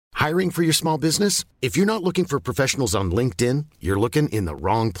Hiring for your small business? If you're not looking for professionals on LinkedIn, you're looking in the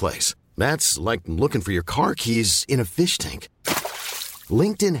wrong place. That's like looking for your car keys in a fish tank.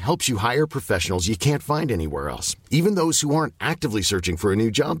 LinkedIn helps you hire professionals you can't find anywhere else, even those who aren't actively searching for a new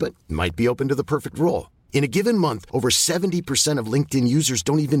job but might be open to the perfect role. In a given month, over 70% of LinkedIn users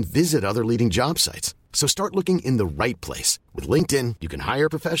don't even visit other leading job sites. So start looking in the right place. With LinkedIn, you can hire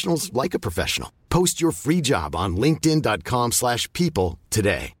professionals like a professional. Post your free job on linkedin.com/people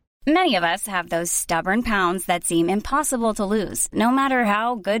today. Many of us have those stubborn pounds that seem impossible to lose, no matter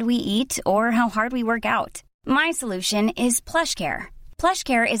how good we eat or how hard we work out. My solution is PlushCare.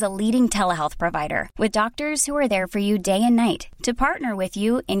 PlushCare is a leading telehealth provider with doctors who are there for you day and night to partner with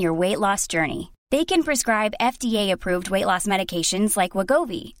you in your weight loss journey. They can prescribe FDA-approved weight loss medications like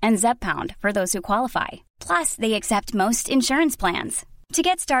Wegovy and Zepbound for those who qualify. Plus, they accept most insurance plans. To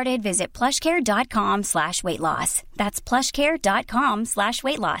get started, visit plushcare.com/weightloss. That's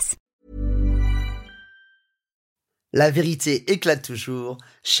plushcare.com/weightloss. La vérité éclate toujours,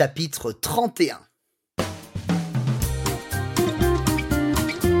 chapitre 31.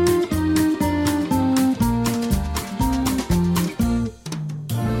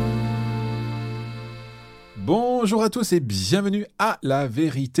 Bonjour à tous et bienvenue à La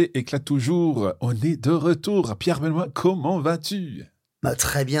vérité éclate toujours. On est de retour. Pierre Benoît, comment vas-tu ?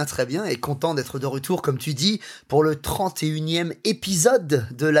 Très bien, et content d'être de retour, comme tu dis, pour le 31e épisode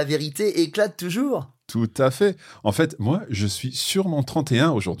de La vérité éclate toujours. Tout à fait. En fait, moi, je suis sur mon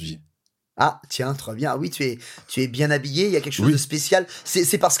 31 aujourd'hui. Ah, tiens, très bien. Ah oui, tu es bien habillé, il y a quelque chose de spécial.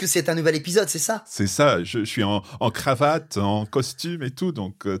 C'est parce que c'est un nouvel épisode, c'est ça ? C'est ça, je suis en cravate, en costume et tout,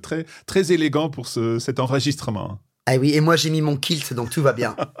 donc très, très élégant pour cet enregistrement. Ah oui, et moi j'ai mis mon kilt, donc tout va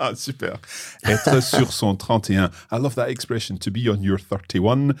bien. Ah, super. Être sur son 31. I love that expression, to be on your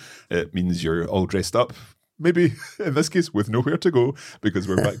 31. It means you're all dressed up. Maybe, in this case, with nowhere to go, because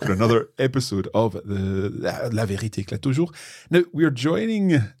we're back for another episode of La vérité éclate toujours. Now, we're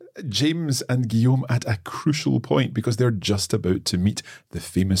joining James and Guillaume at a crucial point, because they're just about to meet the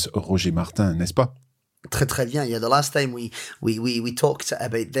famous Roger Martin, n'est-ce pas? Très, très bien. Yeah, the last time we talked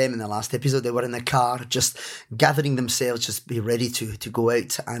about them in the last episode, they were in a car, just gathering themselves, just be ready to go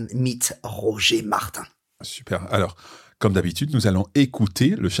out and meet Roger Martin. Super. Alors, comme d'habitude, nous allons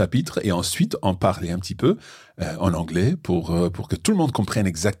écouter le chapitre et ensuite en parler un petit peu en anglais pour que tout le monde comprenne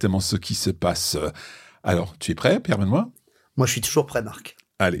exactement ce qui se passe. Alors, tu es prêt, Pierre Benoît ? Moi, je suis toujours prêt, Marc.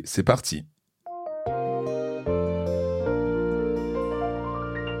 Allez, c'est parti.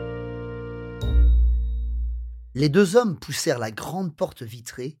 Les deux hommes poussèrent la grande porte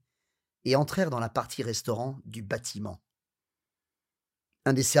vitrée et entrèrent dans la partie restaurant du bâtiment.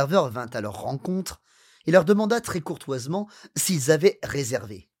 Un des serveurs vint à leur rencontre et leur demanda très courtoisement s'ils avaient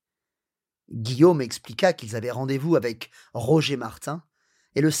réservé. Guillaume expliqua qu'ils avaient rendez-vous avec Roger Martin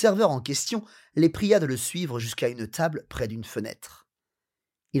et le serveur en question les pria de le suivre jusqu'à une table près d'une fenêtre.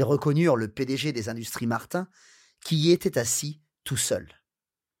 Ils reconnurent le PDG des Industries Martin qui y était assis tout seul.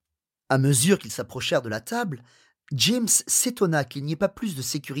 À mesure qu'ils s'approchèrent de la table, James s'étonna qu'il n'y ait pas plus de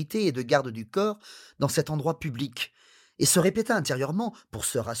sécurité et de garde du corps dans cet endroit public, et se répéta intérieurement, pour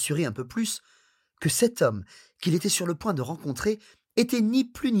se rassurer un peu plus, que cet homme qu'il était sur le point de rencontrer était ni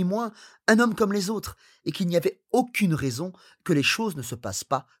plus ni moins un homme comme les autres, et qu'il n'y avait aucune raison que les choses ne se passent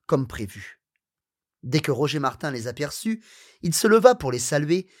pas comme prévu. Dès que Roger Martin les aperçut, il se leva pour les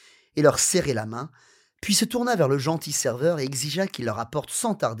saluer et leur serrer la main, puis se tourna vers le gentil serveur et exigea qu'il leur apporte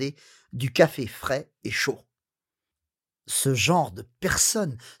sans tarder du café frais et chaud. Ce genre de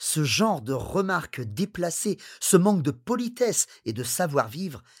personnes, ce genre de remarques déplacées, ce manque de politesse et de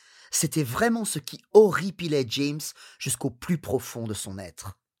savoir-vivre, c'était vraiment ce qui horripilait James jusqu'au plus profond de son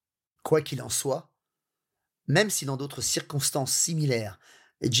être. Quoi qu'il en soit, même si dans d'autres circonstances similaires,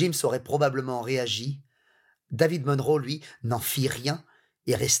 James aurait probablement réagi, David Monroe, lui, n'en fit rien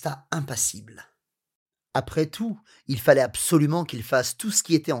et resta impassible. Après tout, il fallait absolument qu'il fasse tout ce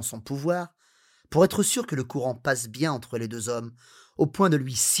qui était en son pouvoir pour être sûr que le courant passe bien entre les deux hommes, au point de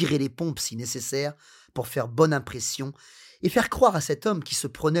lui cirer les pompes si nécessaire pour faire bonne impression et faire croire à cet homme qui se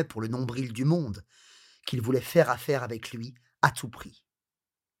prenait pour le nombril du monde qu'il voulait faire affaire avec lui à tout prix.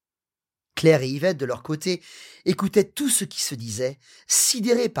 Claire et Yvette, de leur côté, écoutaient tout ce qui se disait,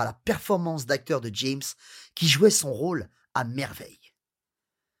 sidérés par la performance d'acteur de James qui jouait son rôle à merveille.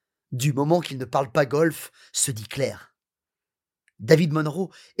 Du moment qu'il ne parle pas golf, se dit Claire. David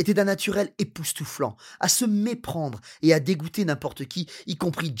Monroe était d'un naturel époustouflant, à se méprendre et à dégoûter n'importe qui, y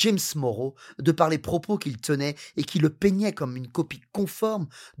compris James Morrow, de par les propos qu'il tenait et qui le peignaient comme une copie conforme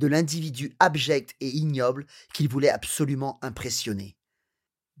de l'individu abject et ignoble qu'il voulait absolument impressionner.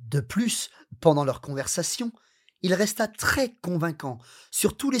 De plus, pendant leur conversation, Il resta très convaincant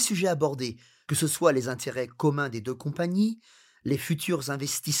sur tous les sujets abordés, que ce soit les intérêts communs des deux compagnies, les futurs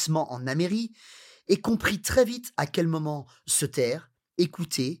investissements en Amérique, et comprit très vite à quel moment se taire,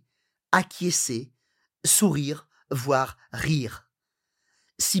 écouter, acquiescer, sourire, voire rire.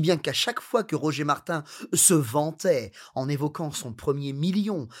 Si bien qu'à chaque fois que Roger Martin se vantait en évoquant son premier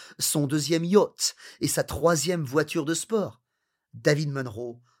million, son deuxième yacht et sa troisième voiture de sport, David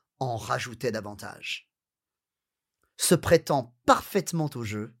Munro en rajoutait davantage. Se prêtant parfaitement au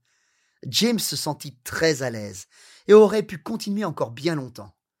jeu, James se sentit très à l'aise et aurait pu continuer encore bien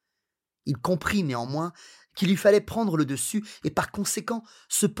longtemps. Il comprit néanmoins qu'il lui fallait prendre le dessus et par conséquent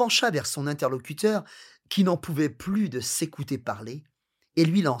se pencha vers son interlocuteur qui n'en pouvait plus de s'écouter parler et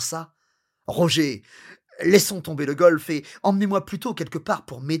lui lança « Roger, laissons tomber le golf et emmenez-moi plutôt quelque part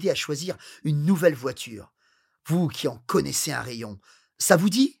pour m'aider à choisir une nouvelle voiture. Vous qui en connaissez un rayon, ça vous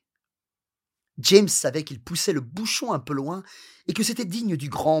dit ?» James savait qu'il poussait le bouchon un peu loin et que c'était digne du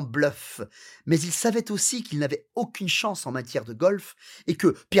grand bluff, mais il savait aussi qu'il n'avait aucune chance en matière de golf et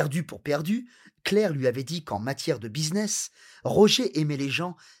que, perdu pour perdu, Claire lui avait dit qu'en matière de business, Roger aimait les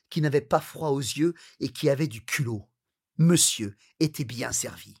gens qui n'avaient pas froid aux yeux et qui avaient du culot. Monsieur était bien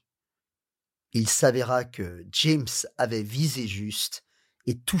servi. Il s'avéra que James avait visé juste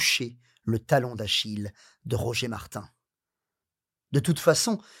et touché le talon d'Achille de Roger Martin. De toute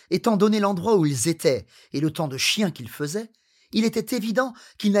façon, étant donné l'endroit où ils étaient et le temps de chien qu'ils faisaient, il était évident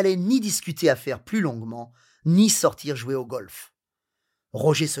qu'ils n'allaient ni discuter affaires plus longuement, ni sortir jouer au golf.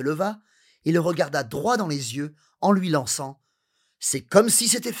 Roger se leva et le regarda droit dans les yeux en lui lançant « C'est comme si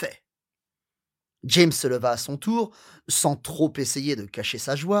c'était fait !» James se leva à son tour, sans trop essayer de cacher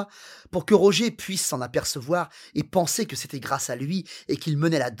sa joie, pour que Roger puisse s'en apercevoir et penser que c'était grâce à lui et qu'il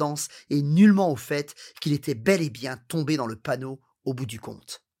menait la danse et nullement au fait qu'il était bel et bien tombé dans le panneau au bout du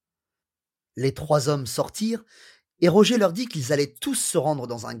compte. Les trois hommes sortirent et Roger leur dit qu'ils allaient tous se rendre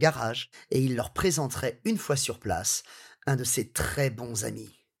dans un garage et il leur présenterait une fois sur place un de ses très bons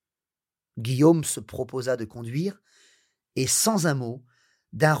amis. Guillaume se proposa de conduire et sans un mot,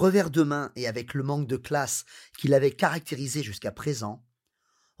 d'un revers de main et avec le manque de classe qui l'avait caractérisé jusqu'à présent,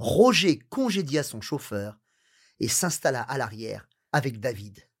 Roger congédia son chauffeur et s'installa à l'arrière avec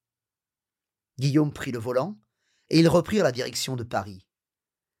David. Guillaume prit le volant et ils reprirent la direction de Paris.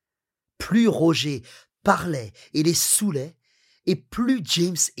 Plus Roger parlait et les saoulait, et plus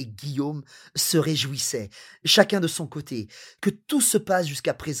James et Guillaume se réjouissaient, chacun de son côté, que tout se passe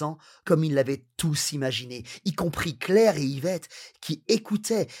jusqu'à présent comme ils l'avaient tous imaginé, y compris Claire et Yvette, qui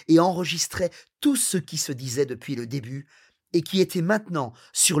écoutaient et enregistraient tout ce qui se disait depuis le début, et qui étaient maintenant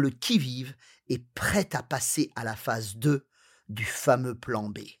sur le qui-vive et prêts à passer à la phase 2 du fameux plan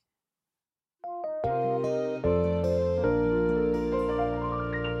B.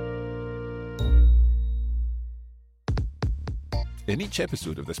 In each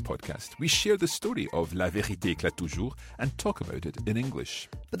episode of this podcast, we share the story of La Vérité éclate toujours and talk about it in English.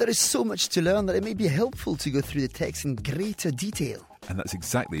 But there is so much to learn that it may be helpful to go through the text in greater detail. And that's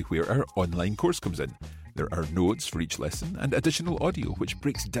exactly where our online course comes in. There are notes for each lesson and additional audio which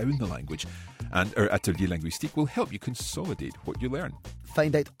breaks down the language. And our Atelier Linguistique will help you consolidate what you learn.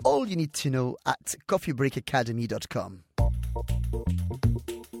 Find out all you need to know at coffeebreakacademy.com.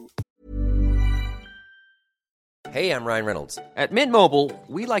 Hey, I'm Ryan Reynolds. At Mint Mobile,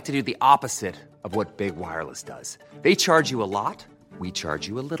 we like to do the opposite of what Big Wireless does. They charge you a lot, we charge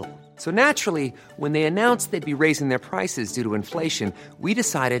you a little. So naturally, when they announced they'd be raising their prices due to inflation, we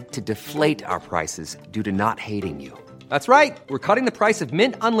decided to deflate our prices due to not hating you. That's right. We're cutting the price of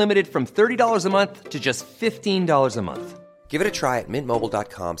Mint Unlimited from $30 a month to just $15 a month. Give it a try at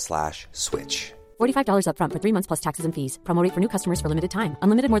mintmobile.com/switch. $45 up front for 3 months plus taxes and fees. Promo rate for new customers for limited time.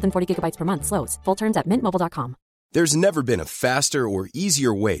 Unlimited more than 40 gigabytes per month. Slows full terms at mintmobile.com. There's never been a faster or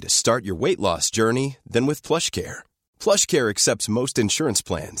easier way to start your weight loss journey than with PlushCare. PlushCare accepts most insurance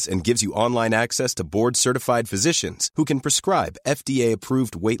plans and gives you online access to board-certified physicians who can prescribe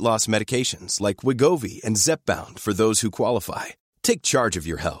FDA-approved weight loss medications like Wegovy and Zepbound for those who qualify. Take charge of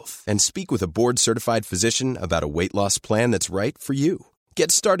your health and speak with a board-certified physician about a weight loss plan that's right for you.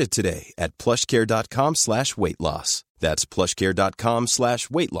 Get started today at plushcare.com/weight loss. That's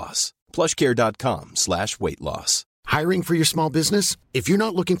plushcare.com/weight loss. plushcare.com/weight loss. Hiring for your small business? If you're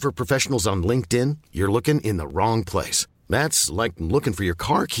not looking for professionals on LinkedIn, you're looking in the wrong place. That's like looking for your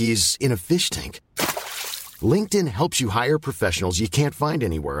car keys in a fish tank. LinkedIn helps you hire professionals you can't find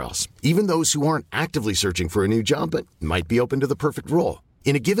anywhere else, even those who aren't actively searching for a new job but might be open to the perfect role.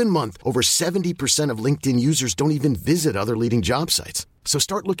 In a given month, over 70% of LinkedIn users don't even visit other leading job sites. So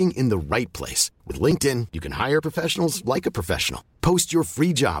start looking in the right place. With LinkedIn, you can hire professionals like a professional. Post your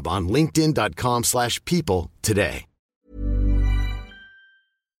free job on linkedin.com/people today.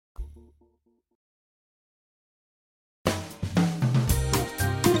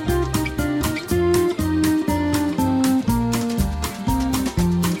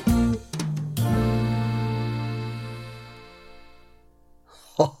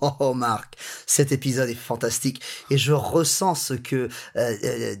 Oh, Marc, cet épisode est fantastique et je ressens ce que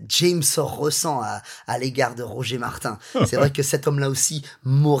James ressent à l'égard de Roger Martin. C'est vrai que cet homme-là aussi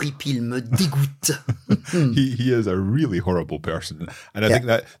m'horripile, me dégoûte. He is a really horrible person, and I think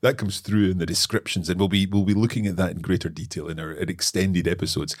that comes through in the descriptions, and we'll be looking at that in greater detail in our extended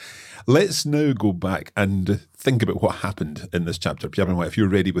episodes. Let's now go back and think about what happened in this chapter. Pierre-Benoit, if you're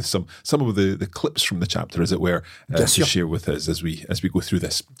ready with some of the clips from the chapter, as it were, to share with us as we go through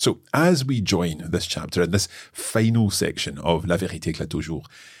this. So, as we join this chapter in this final section of La Vérité éclate toujours,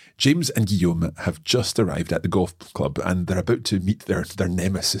 James and Guillaume have just arrived at the golf club and they're about to meet their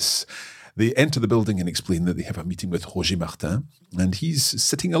nemesis. They enter the building and explain that they have a meeting with Roger Martin, and he's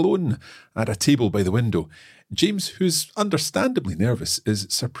sitting alone at a table by the window. James, who's understandably nervous, is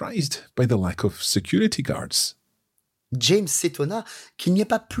surprised by the lack of security guards. James s'étonna qu'il n'y ait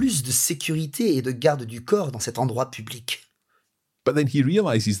pas plus de sécurité et de garde du corps dans cet endroit public. But then he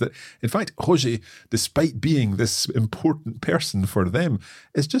realises that, in fact, Roger, despite being this important person for them,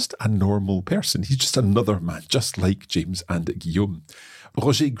 is just a normal person. He's just another man, just like James and Guillaume.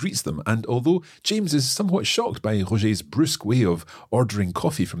 Roger greets them, and although James is somewhat shocked by Roger's brusque way of ordering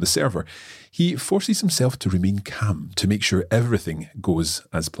coffee from the server, he forces himself to remain calm to make sure everything goes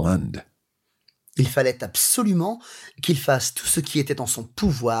as planned. Il fallait absolument qu'il fasse tout ce qui était en son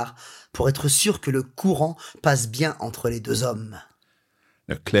pouvoir pour être sûr que le courant passe bien entre les deux hommes.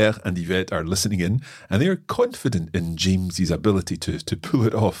 Now, Claire and Yvette are listening in, and they are confident in James's ability to pull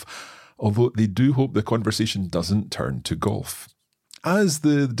it off, although they do hope the conversation doesn't turn to golf. As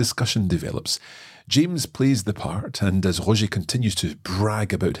the discussion develops, James plays the part, and as Roger continues to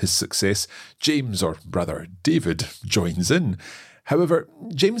brag about his success, James, or rather David, joins in. However,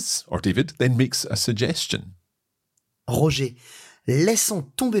 James, or David, then makes a suggestion. Roger, laissons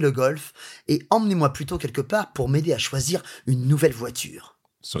tomber le golf et emmenez-moi plutôt quelque part pour m'aider à choisir une nouvelle voiture.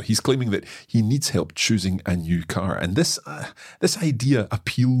 So he's claiming that he needs help choosing a new car, and this idea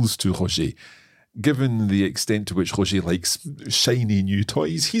appeals to Roger. Given the extent to which Roger likes shiny new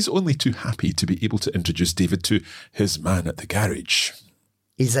toys, he's only too happy to be able to introduce David to his man at the garage.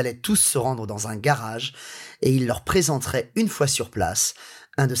 Ils allaient tous se rendre dans un garage et il leur présenterait une fois sur place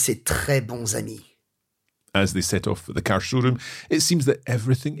un de ses très bons amis. As they set off for the car showroom, it seems that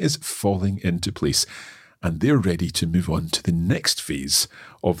everything is falling into place, and they're ready to move on to the next phase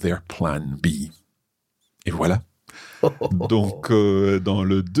of their plan B. Et voilà. Donc, dans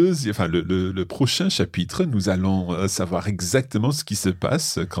le prochain chapitre, nous allons savoir exactement ce qui se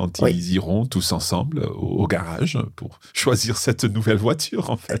passe quand ils iront tous ensemble au garage pour choisir cette nouvelle voiture,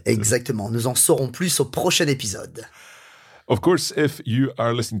 en fait. Exactement. Nous en saurons plus au prochain épisode. Of course, if you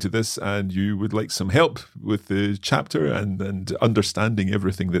are listening to this and you would like some help with the chapter and understanding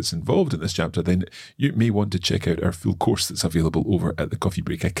everything that's involved in this chapter, then you may want to check out our full course that's available over at the Coffee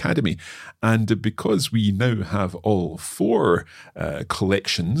Break Academy. And because we now have all 4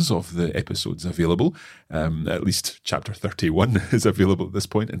 collections of the episodes available, at least chapter 31 is available at this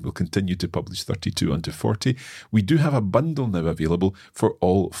point, and we'll continue to publish 32 onto 40, we do have a bundle now available for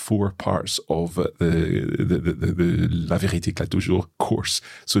all 4 parts of the La Vérité éclate toujours course.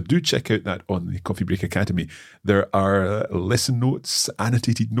 So do check out that on the Coffee Break Academy. There are lesson notes,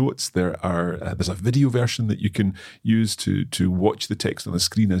 annotated notes. There's a video version that you can use to watch the text on the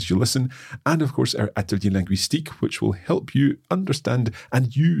screen as you listen. And of course, our Atelier Linguistique, which will help you understand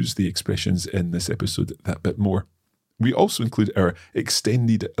and use the expressions in this episode that bit more. We also include our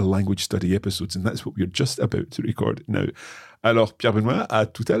extended language study episodes, and that's what we're just about to record now. Alors, Pierre-Benoit, à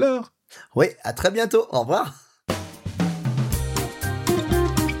tout à l'heure. Oui, à très bientôt. Au revoir.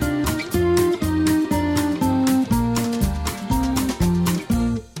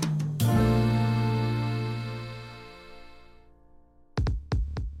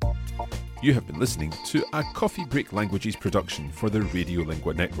 You have been listening to a Coffee Break Languages production for the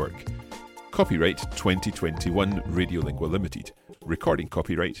Radiolingua Network. Copyright 2021 Radiolingua Limited. Recording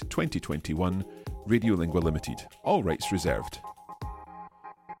copyright 2021 Radiolingua Limited. All rights reserved.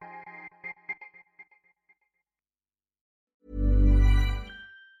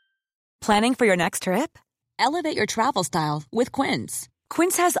 Planning for your next trip? Elevate your travel style with Quince.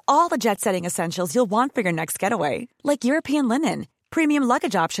 Quince has all the jet-setting essentials you'll want for your next getaway, like European linen, premium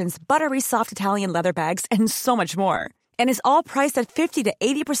luggage options, buttery soft Italian leather bags, and so much more. And is all priced at 50 to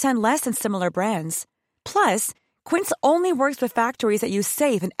 80% less than similar brands. Plus, Quince only works with factories that use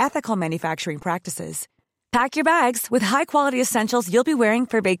safe and ethical manufacturing practices. Pack your bags with high-quality essentials you'll be wearing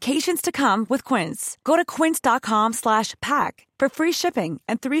for vacations to come with Quince. Go to quince.com/pack for free shipping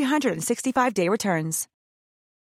and 365-day returns.